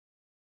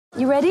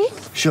You ready?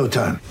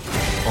 Showtime.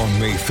 On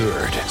May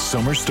 3rd,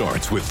 summer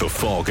starts with The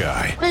Fall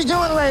Guy. Let's do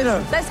it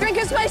later. Let's drink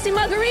a spicy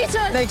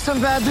margarita. Make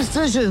some bad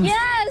decisions.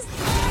 Yes!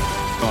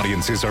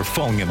 Audiences are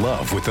falling in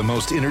love with the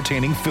most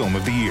entertaining film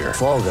of the year.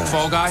 Fall Guy.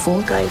 Fall Guy?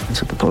 Fall guy.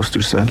 That's what the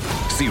poster said.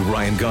 See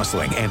Ryan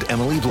Gosling and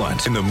Emily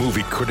Blunt in the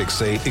movie critics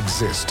say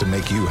exists to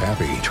make you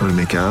happy. Trying to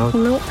make it out?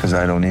 Nope. Because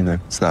I don't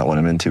either. It's not what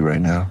I'm into right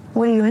now.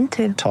 What are you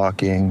into?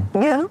 Talking.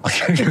 Yeah.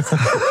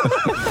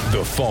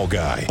 The Fall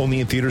Guy.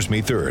 Only in theaters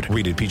May 3rd.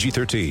 Rated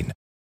PG-13.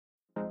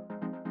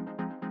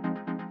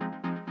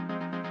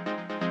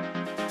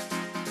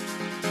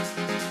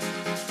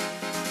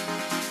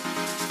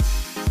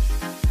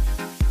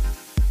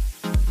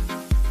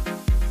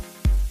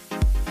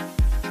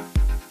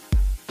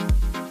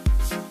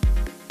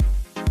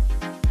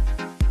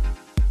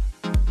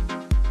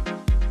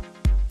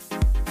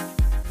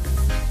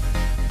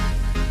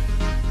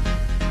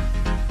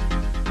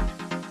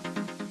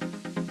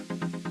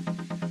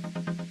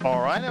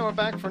 All right, and we're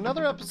back for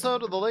another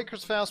episode of the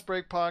Lakers Fast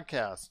Break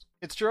podcast.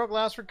 It's Gerald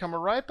Glassford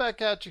coming right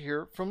back at you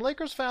here from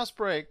Lakers Fast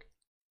Break,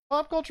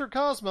 Pop Culture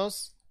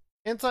Cosmos,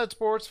 Inside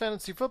Sports,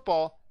 Fantasy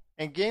Football,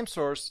 and Game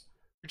Source.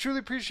 We truly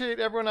appreciate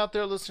everyone out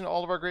there listening to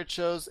all of our great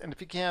shows, and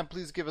if you can,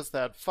 please give us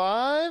that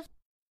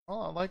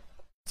like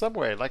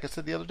Subway, like I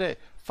said the other day,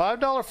 $5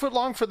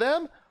 footlong for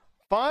them,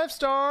 5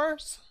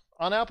 stars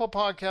on Apple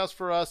Podcasts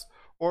for us.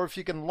 Or if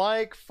you can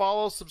like,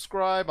 follow,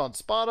 subscribe on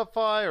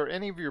Spotify or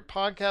any of your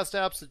podcast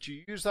apps that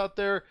you use out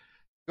there,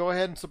 go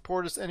ahead and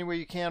support us any way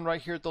you can right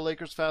here at the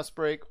Lakers Fast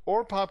Break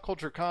or Pop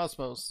Culture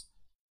Cosmos.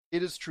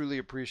 It is truly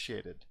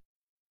appreciated.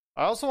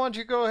 I also want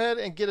you to go ahead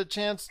and get a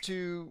chance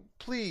to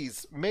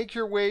please make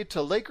your way to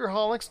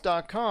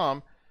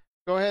Lakerholics.com.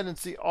 Go ahead and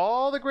see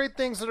all the great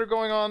things that are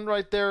going on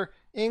right there,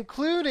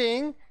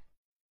 including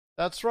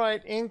a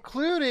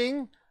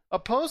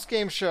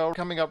post-game show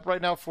coming up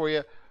right now for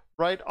you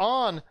right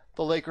on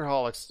the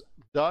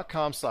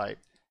Lakerholics.com site.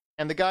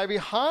 And the guy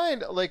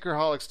behind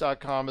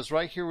Lakerholics.com is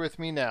right here with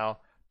me now.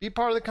 Be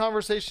part of the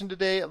conversation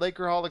today at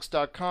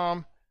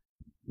Lakerholics.com.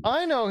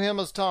 I know him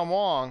as Tom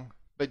Wong,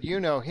 but you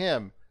know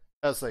him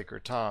as Laker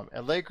Tom.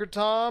 And Laker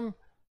Tom,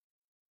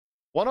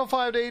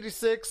 105 to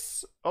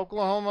 86,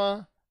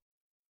 Oklahoma,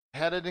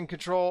 had it in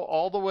control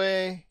all the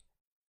way.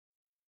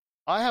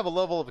 I have a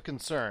level of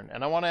concern,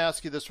 and I want to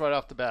ask you this right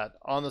off the bat.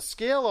 On the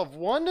scale of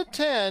 1 to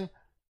 10,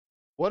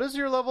 what is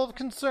your level of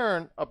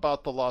concern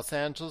about the Los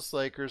Angeles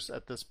Lakers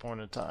at this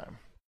point in time?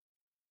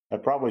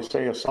 I'd probably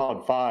say a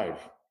solid 5,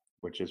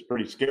 which is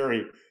pretty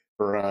scary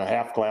for a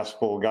half-glass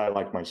full guy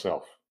like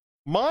myself.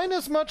 Mine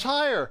is much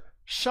higher.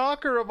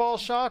 Shocker of all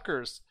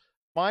shockers.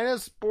 Mine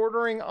is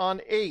bordering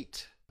on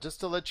 8. Just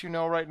to let you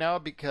know right now,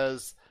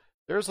 because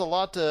there's a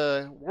lot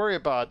to worry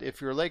about if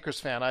you're a Lakers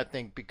fan, I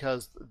think,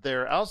 because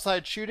their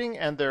outside shooting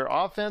and their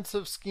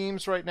offensive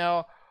schemes right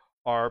now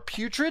are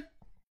putrid,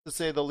 to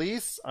say the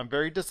least. I'm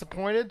very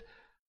disappointed.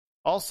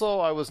 Also,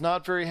 I was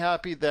not very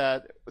happy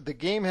that the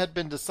game had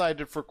been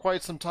decided for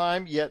quite some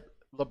time, yet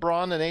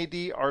LeBron and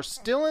AD are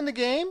still in the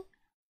game,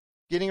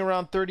 getting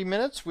around 30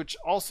 minutes, which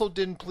also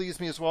didn't please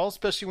me as well,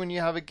 especially when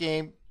you have a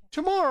game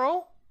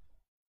tomorrow,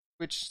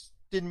 which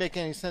didn't make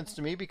any sense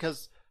to me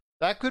because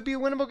that could be a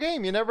winnable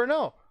game. You never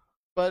know.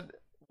 But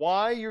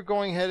why you're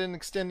going ahead and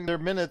extending their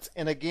minutes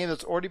in a game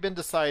that's already been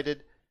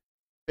decided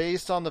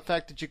based on the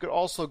fact that you could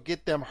also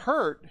get them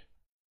hurt,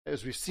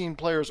 as we've seen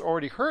players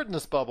already hurt in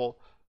this bubble,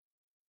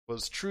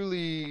 was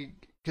truly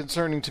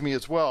concerning to me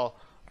as well.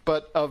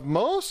 But of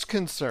most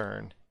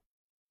concern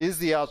is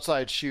the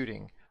outside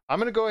shooting. I'm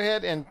going to go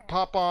ahead and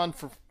pop on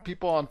for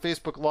people on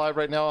Facebook Live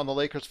right now on the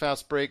Lakers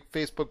Fast Break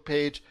Facebook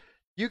page.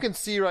 You can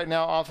see right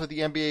now off of the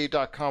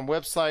NBA.com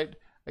website,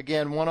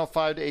 again,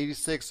 105 to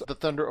 86, the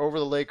Thunder over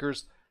the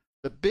Lakers.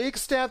 The big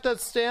stat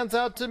that stands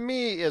out to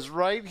me is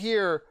right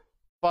here,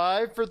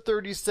 5 for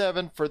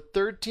 37 for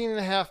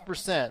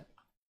 13.5%.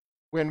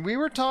 When we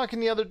were talking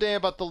the other day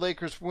about the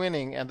Lakers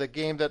winning and the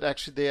game that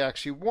they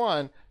actually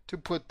won to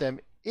put them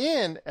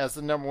in as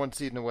the number 1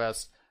 seed in the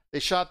West, they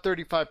shot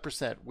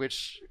 35%,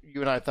 which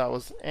you and I thought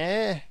was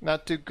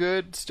not too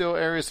good. Still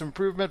areas of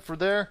improvement for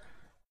there.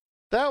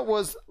 That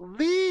was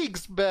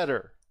leagues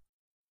better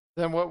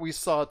than what we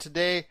saw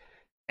today,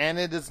 and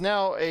it is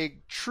now a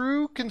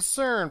true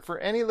concern for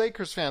any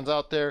Lakers fans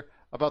out there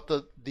about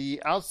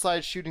the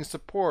outside shooting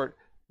support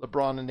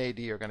LeBron and AD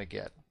are going to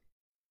get.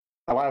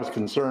 Well, I was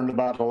concerned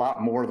about a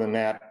lot more than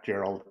that,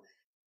 Gerald.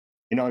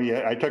 You know,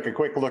 I took a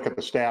quick look at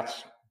the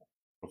stats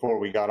before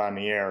we got on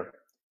the air.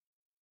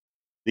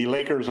 The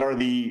Lakers are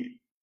the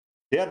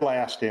dead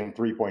last in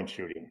three-point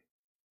shooting.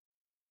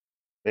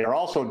 They are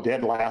also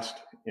dead last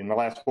in the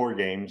last 4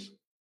 games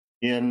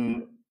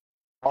in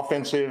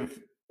offensive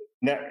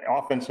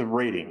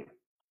rating.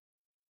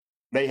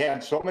 They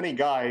had so many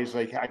guys,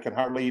 I can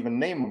hardly even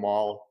name them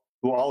all,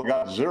 who all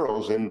got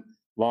zeros in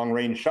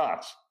long-range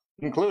shots,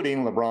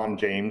 including LeBron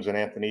James and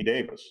Anthony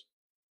Davis.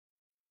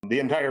 The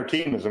entire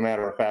team, as a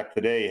matter of fact,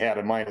 today had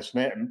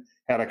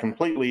a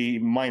completely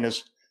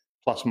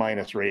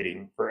plus-minus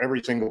rating for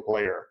every single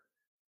player.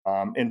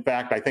 In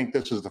fact, I think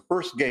this is the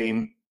first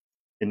game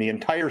in the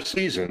entire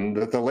season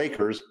that the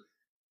Lakers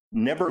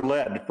never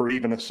led for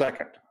even a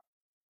second.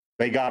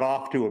 They got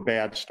off to a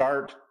bad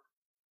start.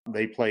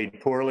 They played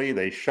poorly.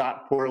 They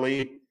shot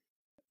poorly.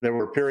 There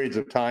were periods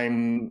of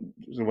time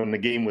when the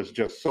game was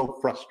just so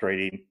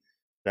frustrating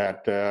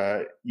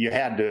that you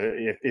had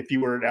to, if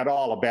you were at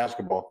all a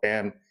basketball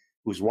fan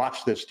who's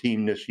watched this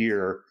team this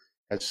year,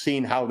 has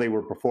seen how they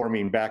were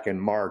performing back in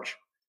March,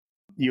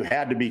 you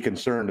had to be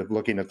concerned of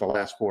looking at the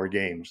last 4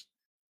 games.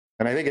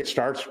 And I think it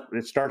starts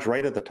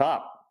right at the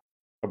top.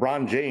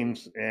 LeBron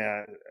James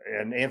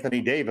and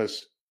Anthony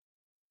Davis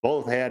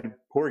both had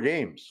poor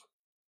games.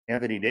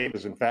 Anthony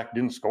Davis, in fact,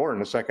 didn't score in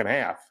the second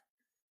half.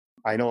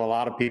 I know a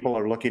lot of people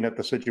are looking at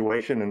the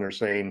situation and they're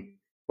saying,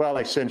 well,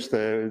 I cinched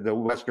the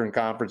Western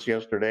Conference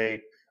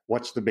yesterday.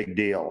 What's the big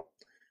deal?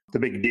 The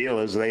big deal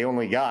is they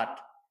only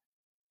got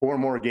 4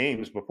 more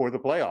games before the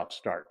playoffs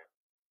start.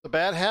 The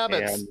bad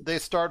habits, they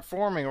start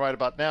forming right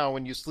about now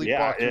when you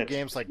sleepwalk through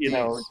games like these.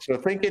 So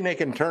thinking they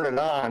can turn it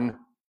on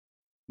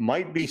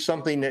might be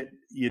something that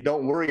you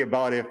don't worry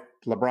about if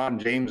LeBron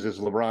James is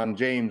LeBron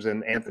James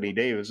and Anthony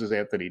Davis is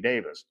Anthony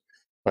Davis.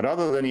 But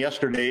other than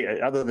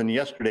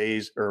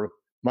yesterday's or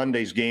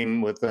Monday's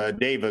game with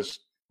Davis,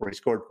 where he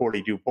scored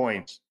 42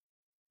 points,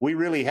 we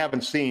really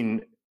haven't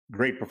seen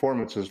great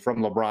performances from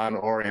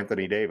LeBron or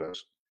Anthony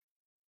Davis.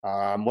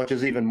 What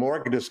is even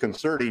more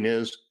disconcerting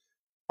is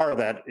part of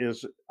that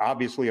is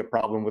obviously a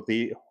problem with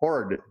the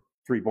horrid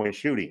three-point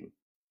shooting.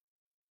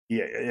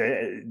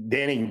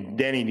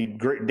 Danny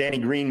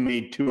Green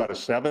made 2 out of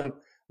 7.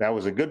 That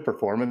was a good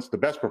performance. The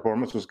best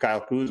performance was Kyle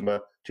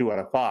Kuzma, 2 out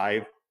of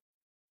 5.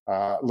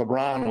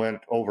 LeBron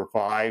went over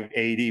 5.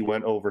 AD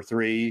went over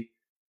 3.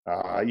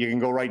 You can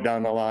go right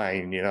down the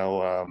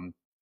line.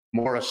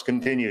 Morris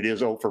continued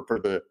his over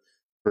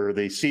for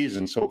the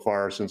season so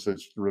far since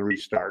its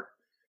restart.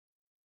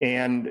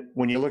 And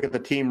when you look at the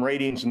team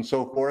ratings and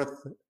so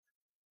forth,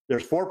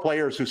 there's 4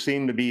 players who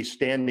seem to be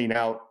standing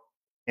out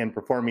and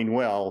performing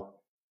well,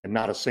 and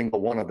not a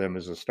single one of them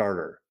is a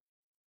starter.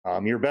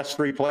 Your best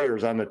 3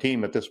 players on the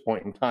team at this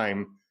point in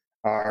time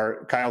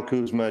are Kyle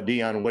Kuzma,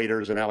 Dion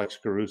Waiters, and Alex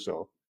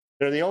Caruso.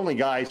 They're the only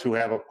guys who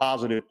have a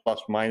positive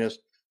plus-minus.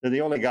 They're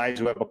the only guys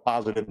who have a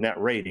positive net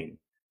rating.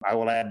 I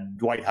will add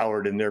Dwight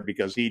Howard in there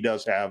because he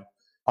does have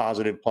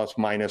positive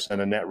plus-minus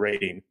and a net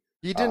rating.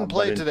 He didn't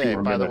play today,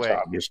 by the way.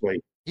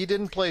 Obviously, he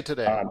didn't play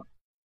today.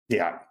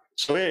 Yeah,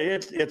 so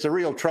it's a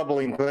real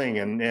troubling thing,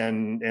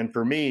 and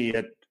for me,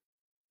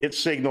 it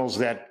signals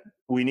that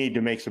we need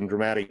to make some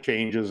dramatic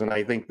changes. And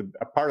I think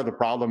a part of the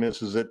problem is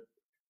that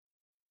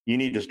you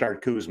need to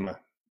start Kuzma,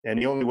 and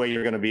the only way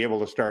you're going to be able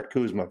to start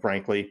Kuzma,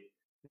 frankly,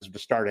 is to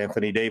start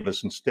Anthony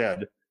Davis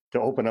instead. To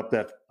open up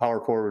that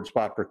power forward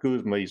spot for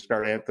Kuzma, you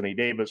start Anthony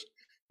Davis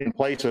in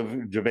place of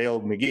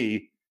JaVale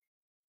McGee.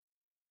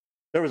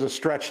 There was a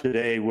stretch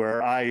today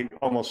where I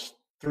almost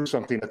threw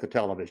something at the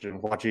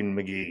television watching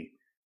McGee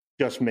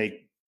just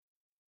make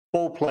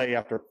full play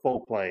after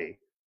full play,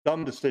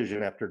 dumb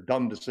decision after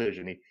dumb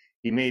decision.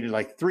 He made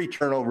like 3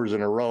 turnovers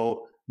in a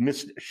row,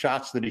 missed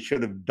shots that he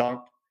should have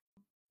dunked.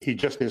 He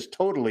just is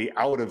totally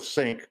out of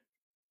sync.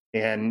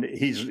 And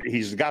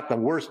he's got the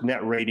worst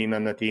net rating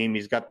on the team.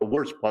 He's got the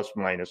worst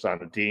plus-minus on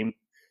the team.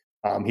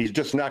 He's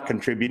just not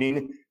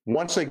contributing.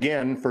 Once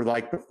again, for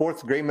like the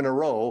 4th game in a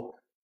row,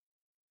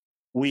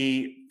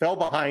 we fell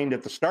behind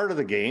at the start of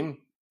the game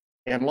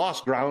and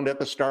lost ground at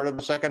the start of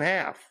the second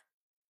half.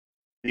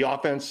 The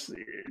offense,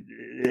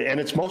 and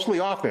it's mostly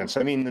offense.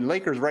 I mean, the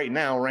Lakers right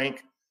now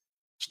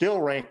still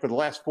rank for the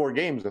last 4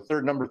 games, the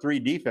 3rd number 3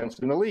 defense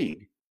in the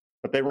league.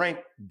 But they rank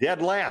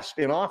dead last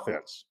in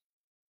offense.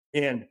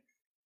 And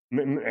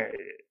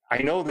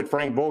I know that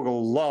Frank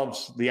Vogel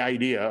loves the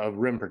idea of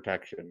rim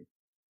protection,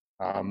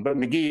 but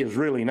McGee is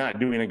really not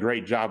doing a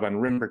great job on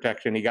rim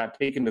protection. He got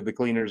taken to the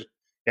cleaners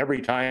every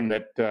time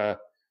that the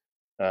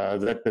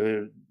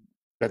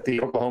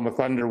Oklahoma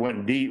Thunder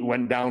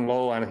went down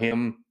low on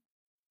him.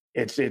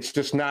 It's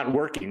just not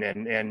working,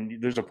 and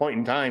there's a point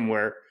in time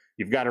where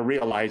you've got to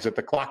realize that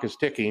the clock is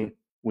ticking.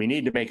 We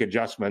need to make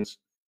adjustments.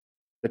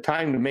 The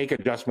time to make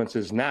adjustments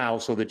is now,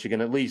 so that you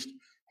can at least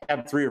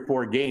have 3 or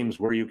 4 games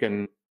where you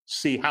can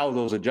see how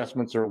those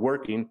adjustments are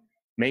working,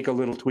 make a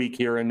little tweak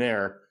here and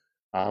there.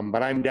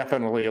 But I'm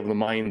definitely of the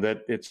mind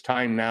that it's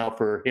time now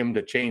for him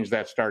to change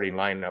that starting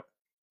lineup.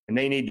 And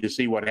they need to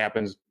see what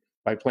happens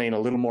by playing a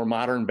little more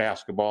modern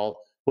basketball,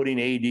 putting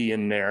AD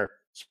in there,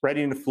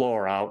 spreading the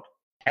floor out,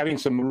 having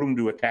some room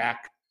to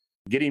attack,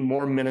 getting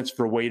more minutes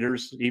for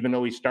Waiters. Even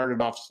though he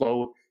started off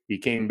slow, he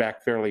came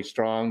back fairly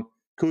strong.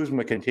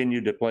 Kuzma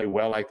continued to play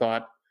well, I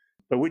thought.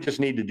 But we just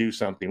need to do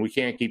something. We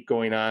can't keep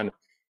going on.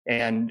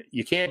 And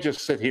you can't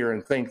just sit here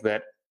and think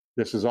that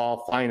this is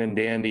all fine and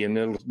dandy and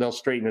they'll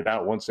straighten it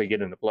out once they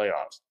get in the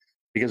playoffs.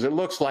 Because it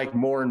looks like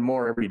more and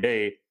more every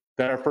day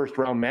that our first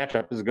round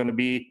matchup is going to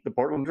be the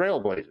Portland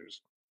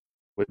Trailblazers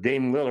with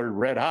Dame Lillard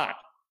red hot.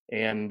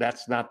 And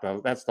that's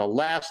the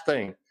last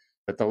thing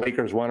that the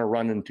Lakers want to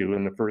run into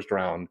in the first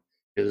round,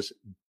 is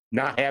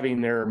not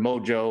having their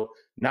mojo,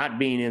 not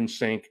being in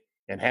sync,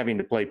 and having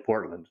to play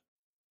Portland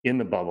in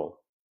the bubble.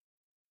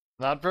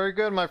 Not very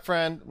good, my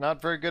friend.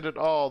 Not very good at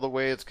all, the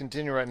way it's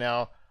continuing right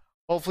now.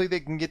 Hopefully they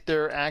can get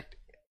their act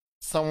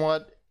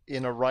somewhat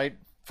in a right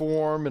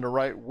form, in a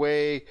right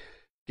way,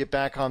 get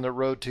back on the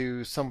road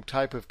to some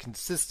type of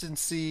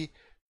consistency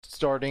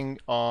starting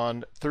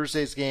on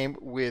Thursday's game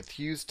with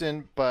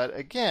Houston. But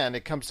again,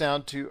 it comes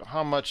down to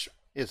how much,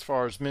 as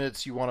far as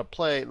minutes you want to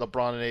play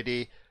LeBron and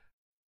AD.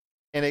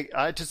 And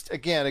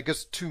it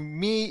goes to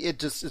me,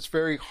 it's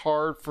very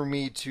hard for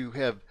me to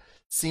have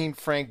seen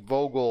Frank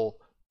Vogel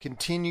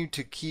continue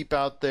to keep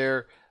out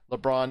there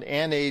LeBron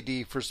and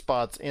AD for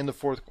spots in the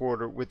fourth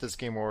quarter with this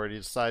game already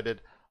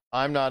decided.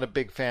 I'm not a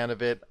big fan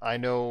of it. I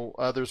know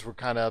others were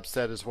kind of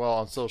upset as well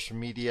on social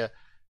media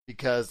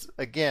because,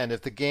 again,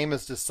 if the game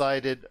is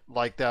decided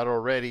like that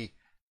already,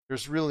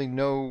 there's really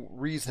no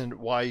reason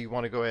why you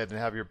want to go ahead and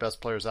have your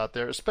best players out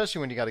there, especially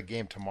when you got a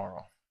game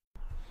tomorrow.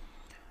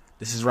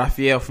 This is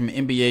Raphael from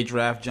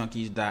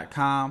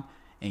NBADraftJunkies.com,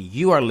 and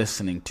you are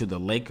listening to the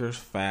Lakers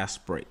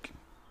Fast Break.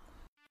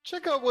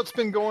 Check out what's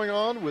been going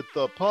on with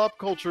the Pop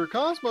Culture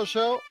Cosmos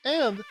Show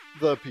and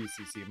the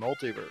PCC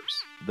Multiverse.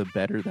 The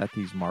better that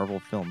these Marvel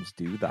films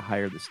do, the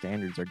higher the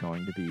standards are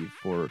going to be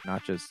for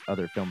not just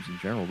other films in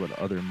general, but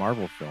other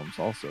Marvel films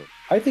also.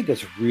 I think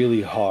it's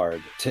really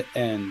hard to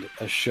end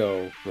a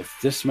show with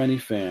this many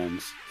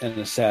fans in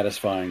a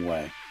satisfying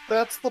way.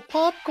 That's the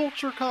Pop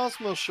Culture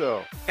Cosmos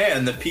Show.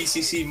 And the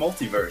PCC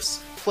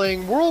Multiverse.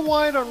 Playing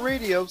worldwide on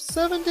radio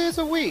 7 days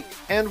a week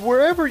and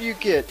wherever you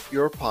get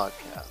your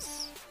podcasts.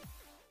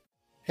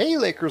 Hey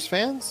Lakers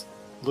fans!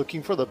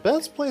 Looking for the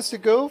best place to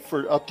go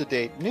for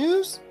up-to-date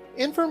news,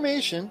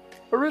 information,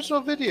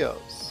 original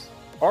videos,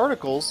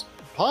 articles,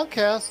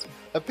 podcasts,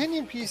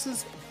 opinion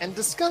pieces, and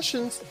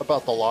discussions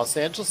about the Los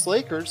Angeles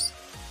Lakers?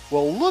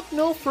 Well, look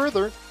no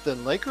further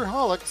than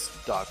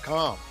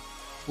Lakerholics.com.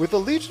 With a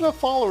legion of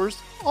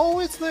followers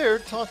always there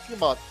talking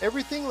about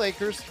everything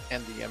Lakers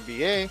and the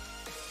NBA,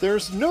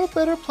 there's no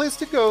better place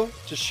to go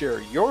to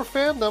share your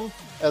fandom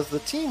as the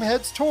team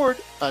heads toward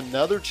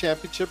another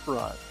championship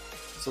run.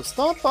 So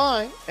stop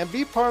by and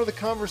be part of the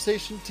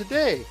conversation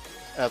today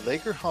at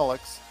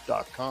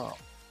Lakerholics.com.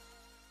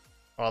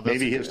 Oh,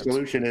 maybe his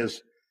solution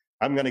is,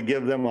 I'm going to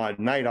give them a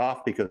night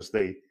off because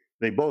they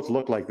both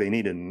look like they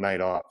needed a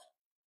night off.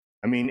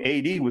 I mean,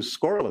 AD was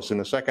scoreless in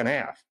the second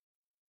half.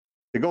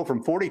 To go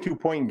from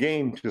 42-point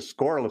game to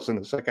scoreless in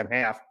the second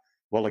half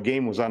while the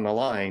game was on the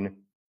line,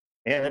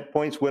 and at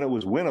points when it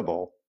was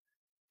winnable,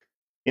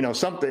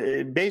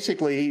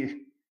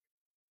 basically,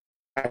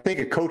 I think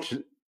a coach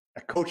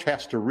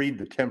has to read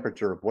the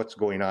temperature of what's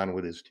going on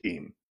with his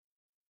team,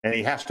 and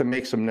he has to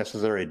make some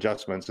necessary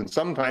adjustments. And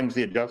sometimes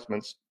the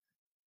adjustments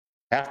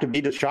have to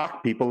be to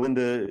shock people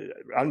into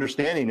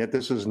understanding that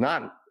this is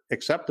not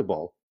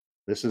acceptable.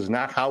 This is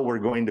not how we're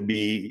going to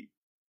be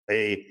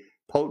a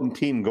potent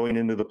team going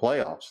into the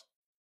playoffs.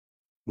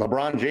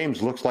 LeBron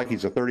James looks like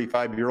he's a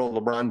 35-year-old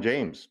LeBron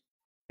James.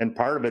 And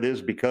part of it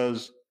is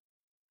because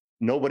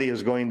nobody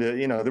is going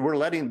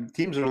to,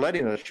 teams are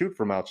letting us shoot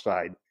from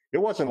outside. It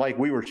wasn't like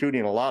we were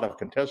shooting a lot of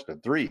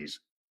contested threes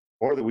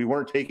or that we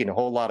weren't taking a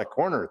whole lot of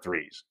corner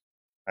threes.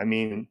 I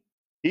mean,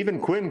 even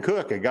Quinn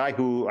Cook, a guy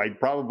who I'd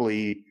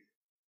probably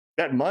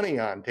bet money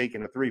on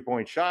taking a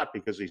three-point shot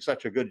because he's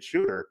such a good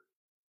shooter.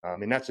 I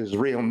mean, that's his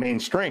real main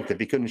strength. If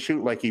he couldn't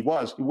shoot like he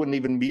was, he wouldn't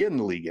even be in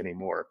the league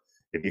anymore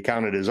if you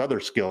counted his other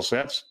skill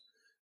sets.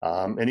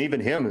 And even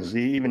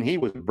he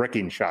was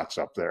bricking shots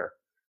up there.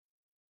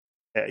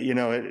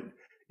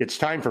 It's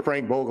time for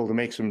Frank Vogel to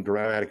make some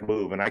dramatic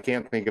move, and I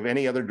can't think of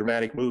any other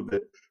dramatic move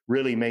that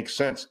really makes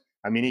sense.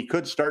 I mean, he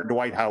could start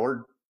Dwight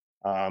Howard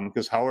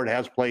because Howard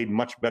has played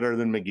much better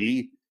than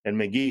McGee, and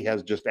McGee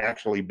has just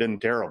actually been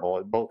terrible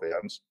at both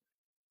ends.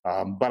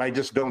 But I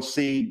just don't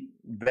see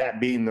that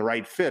being the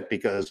right fit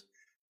because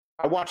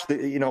I watched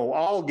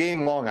all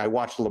game long, I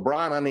watched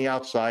LeBron on the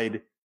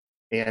outside,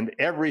 and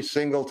every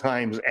single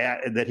time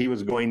that he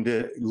was going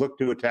to look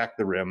to attack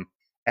the rim,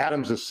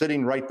 Adams is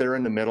sitting right there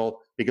in the middle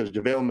because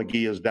JaVale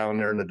McGee is down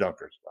there in the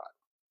dunker spot.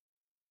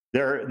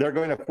 They're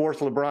going to force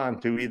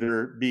LeBron to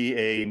either be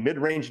a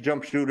mid-range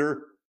jump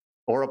shooter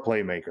or a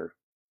playmaker.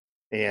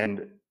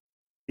 And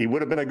he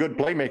would have been a good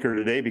playmaker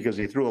today because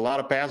he threw a lot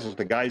of passes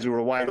to guys who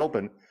were wide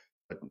open.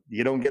 But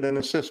you don't get an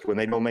assist when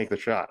they don't make the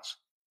shots.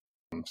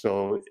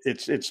 So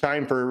it's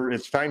time for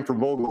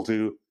Vogel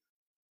to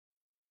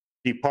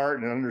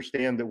depart and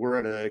understand that we're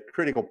at a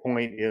critical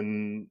point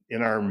in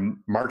our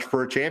march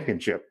for a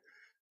championship.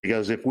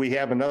 Because if we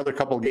have another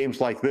couple of games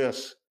like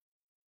this,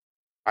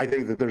 I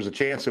think that there's a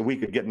chance that we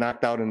could get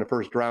knocked out in the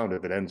first round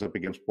if it ends up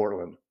against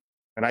Portland.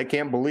 And I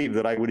can't believe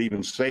that I would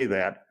even say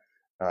that.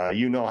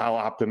 You know how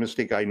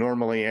optimistic I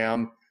normally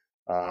am,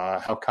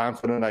 how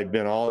confident I've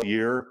been all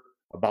year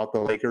about the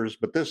Lakers.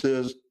 But this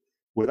is,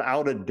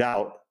 without a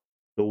doubt,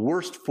 the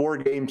worst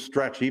four-game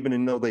stretch,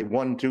 even though they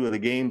won two of the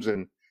games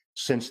and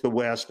since the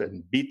West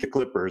and beat the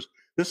Clippers.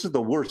 This is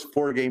the worst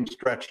four-game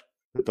stretch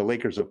that the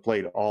Lakers have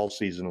played all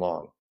season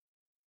long.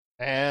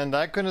 And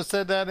I couldn't have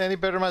said that any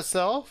better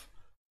myself.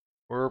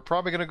 We're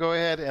probably going to go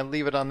ahead and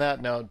leave it on that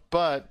note.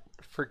 But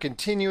for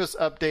continuous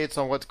updates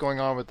on what's going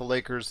on with the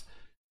Lakers,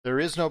 There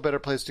is no better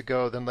place to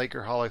go than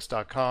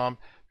Lakerholics.com.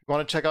 If you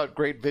want to check out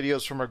great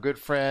videos from our good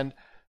friend,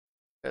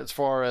 as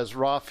far as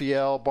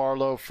Rafael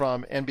Barlow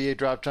from NBA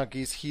Draft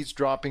Junkies, he's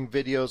dropping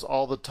videos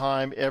all the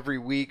time, every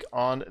week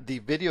on the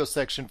video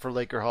section for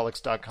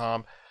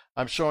Lakerholics.com.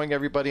 I'm showing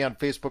everybody on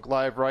Facebook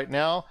Live right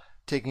now,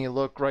 taking a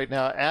look right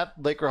now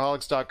at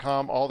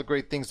Lakerholics.com, all the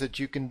great things that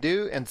you can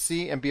do and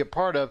see and be a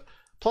part of.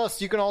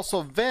 Plus, you can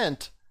also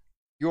vent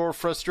your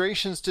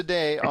frustrations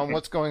today on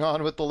what's going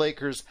on with the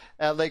Lakers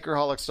at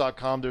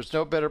Lakerholics.com. There's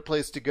no better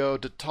place to go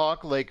to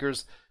talk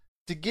Lakers,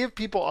 to give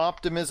people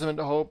optimism and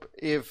hope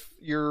if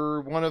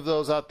you're one of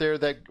those out there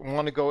that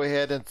want to go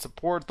ahead and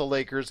support the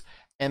Lakers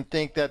and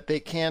think that they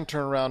can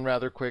turn around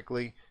rather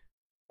quickly.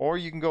 Or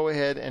you can go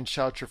ahead and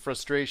shout your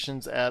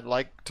frustrations at,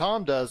 like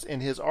Tom does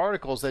in his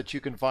articles that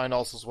you can find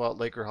also as well at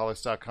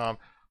Lakerholics.com.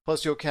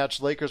 Plus, you'll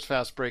catch Lakers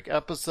Fast Break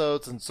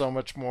episodes and so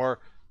much more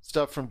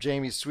stuff from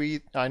Jamie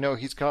Sweet. I know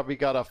he's probably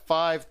got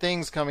 5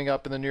 things coming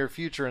up in the near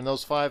future, and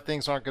those 5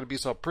 things aren't going to be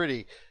so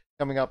pretty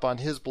coming up on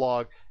his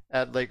blog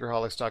at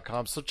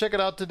Lakerholics.com. So check it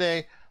out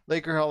today,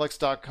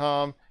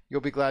 Lakerholics.com.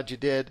 You'll be glad you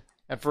did.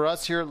 And for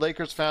us here at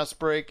Lakers Fast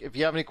Break, if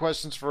you have any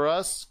questions for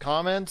us,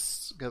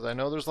 comments, because I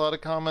know there's a lot of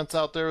comments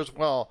out there as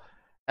well,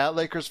 at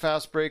Lakers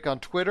Fast Break on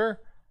Twitter,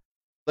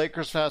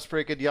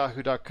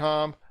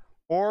 LakersFastBreak@yahoo.com,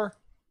 or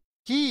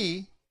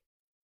he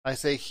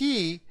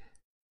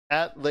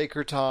at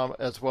Laker Tom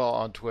as well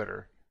on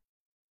Twitter.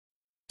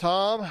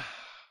 Tom,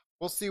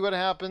 we'll see what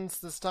happens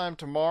this time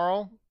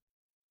tomorrow.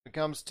 When it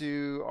comes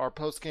to our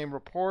post-game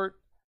report,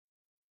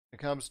 when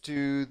it comes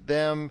to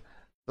them,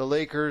 the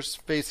Lakers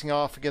facing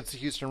off against the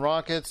Houston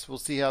Rockets. We'll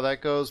see how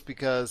that goes,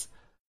 because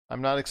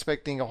I'm not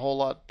expecting a whole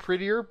lot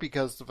prettier,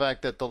 because the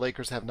fact that the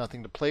Lakers have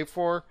nothing to play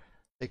for.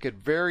 They could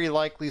very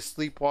likely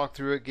sleepwalk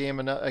through a game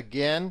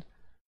again,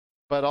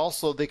 but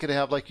also they could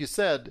have, like you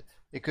said,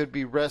 it could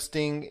be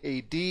resting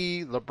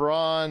AD,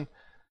 LeBron,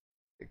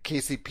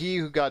 KCP,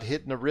 who got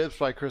hit in the ribs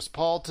by Chris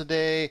Paul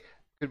today.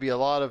 Could be a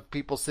lot of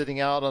people sitting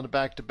out on the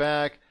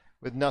back-to-back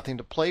with nothing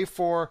to play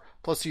for.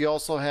 Plus, you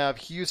also have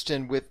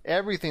Houston with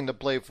everything to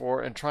play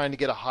for and trying to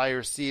get a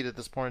higher seed at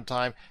this point in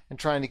time and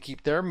trying to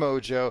keep their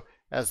mojo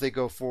as they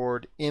go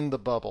forward in the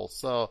bubble.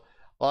 So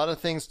a lot of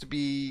things to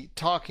be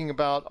talking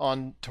about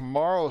on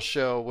tomorrow's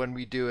show when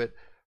we do it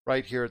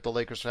right here at the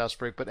Lakers Fast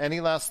Break. But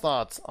any last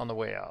thoughts on the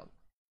way out?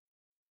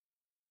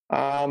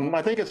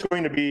 I think it's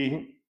going to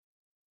be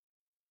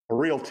a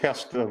real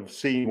test of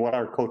seeing what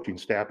our coaching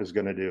staff is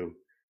going to do.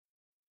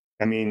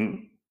 I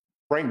mean,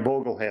 Frank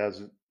Vogel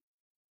has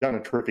done a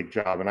terrific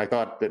job, and I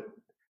thought that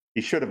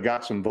he should have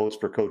got some votes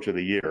for Coach of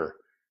the Year.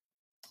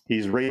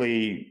 He's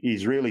really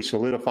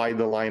solidified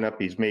the lineup.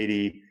 He's made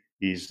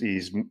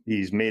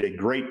a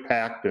great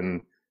pact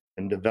and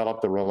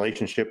developed a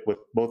relationship with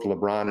both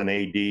LeBron and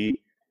AD.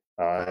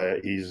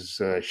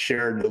 He's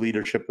shared the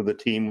leadership of the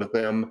team with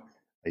them.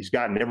 He's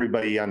gotten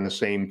everybody on the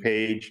same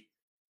page,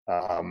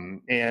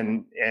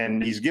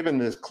 and he's given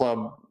this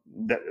club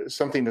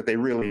something that they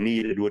really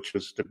needed, which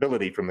was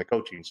stability from the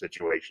coaching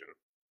situation.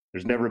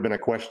 There's never been a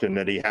question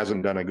that he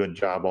hasn't done a good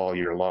job all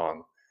year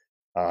long.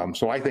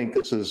 So I think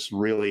this is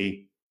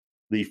really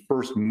the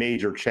first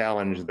major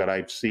challenge that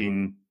I've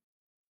seen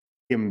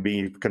him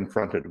be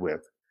confronted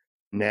with.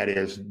 And that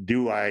is,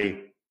 do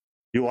I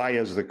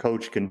as the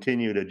coach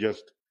continue to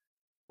just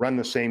run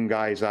the same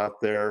guys out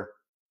there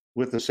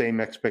with the same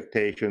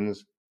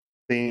expectations,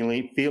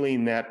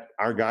 feeling that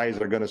our guys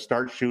are going to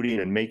start shooting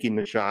and making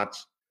the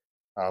shots?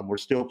 We're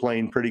still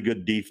playing pretty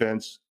good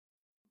defense.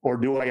 Or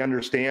do I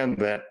understand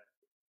that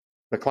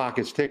the clock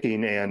is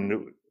ticking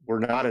and we're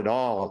not at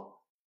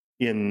all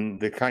in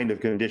the kind of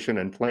condition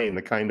and playing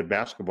the kind of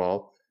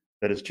basketball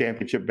that is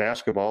championship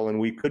basketball, and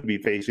we could be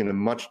facing a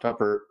much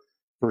tougher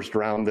first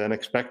round than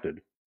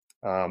expected?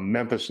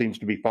 Memphis seems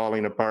to be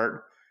falling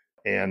apart,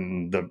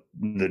 and the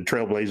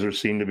Trailblazers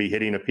seem to be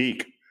hitting a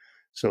peak.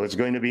 So it's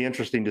going to be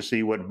interesting to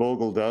see what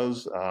Vogel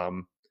does.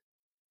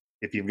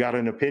 If you've got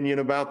an opinion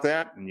about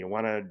that and you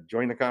want to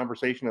join the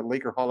conversation at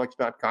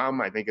Lakerholics.com,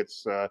 I think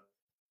it's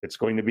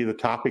going to be the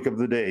topic of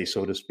the day,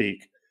 so to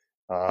speak.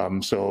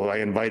 So I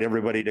invite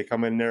everybody to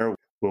come in there.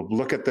 We'll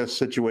look at this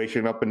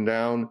situation up and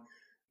down.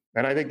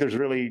 And I think there's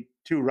really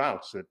 2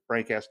 routes that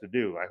Frank has to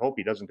do. I hope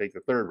he doesn't take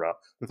the third route.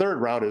 The third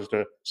route is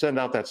to send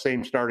out that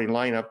same starting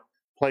lineup,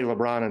 play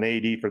LeBron and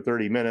AD for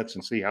 30 minutes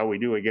and see how we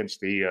do against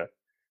the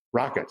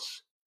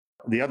Rockets.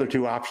 The other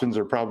 2 options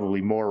are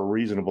probably more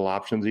reasonable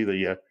options. Either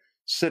you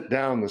sit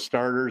down the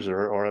starters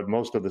or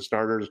most of the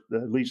starters,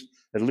 at least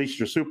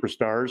your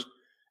superstars,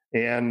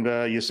 and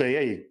you say,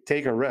 hey,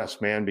 take a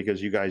rest, man,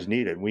 because you guys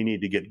need it. We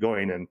need to get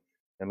going, and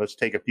let's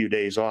take a few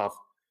days off.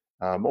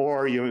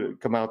 Or you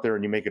come out there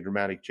and you make a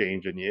dramatic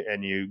change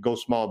and you go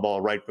small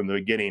ball right from the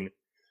beginning.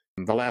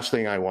 The last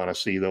thing I want to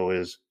see, though,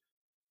 is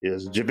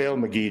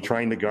JaVale McGee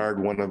trying to guard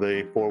one of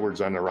the forwards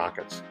on the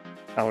Rockets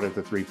out at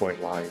the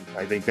 3-point line.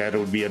 I think that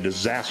would be a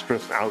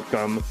disastrous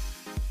outcome.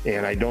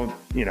 And I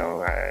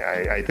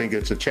think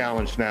it's a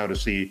challenge now to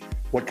see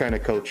what kind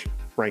of coach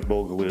Frank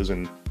Vogel is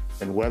and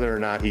whether or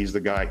not he's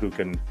the guy who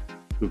can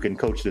who can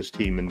coach this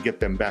team and get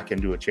them back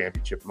into a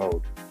championship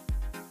mode.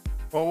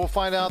 Well, we'll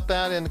find out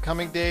that in the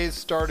coming days,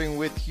 starting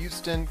with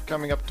Houston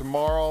coming up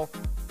tomorrow.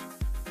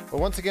 But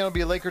once again, it'll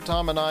be Laker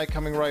Tom and I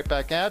coming right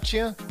back at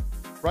you,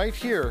 right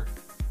here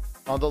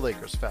on the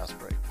Lakers Fast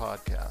Break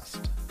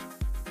Podcast.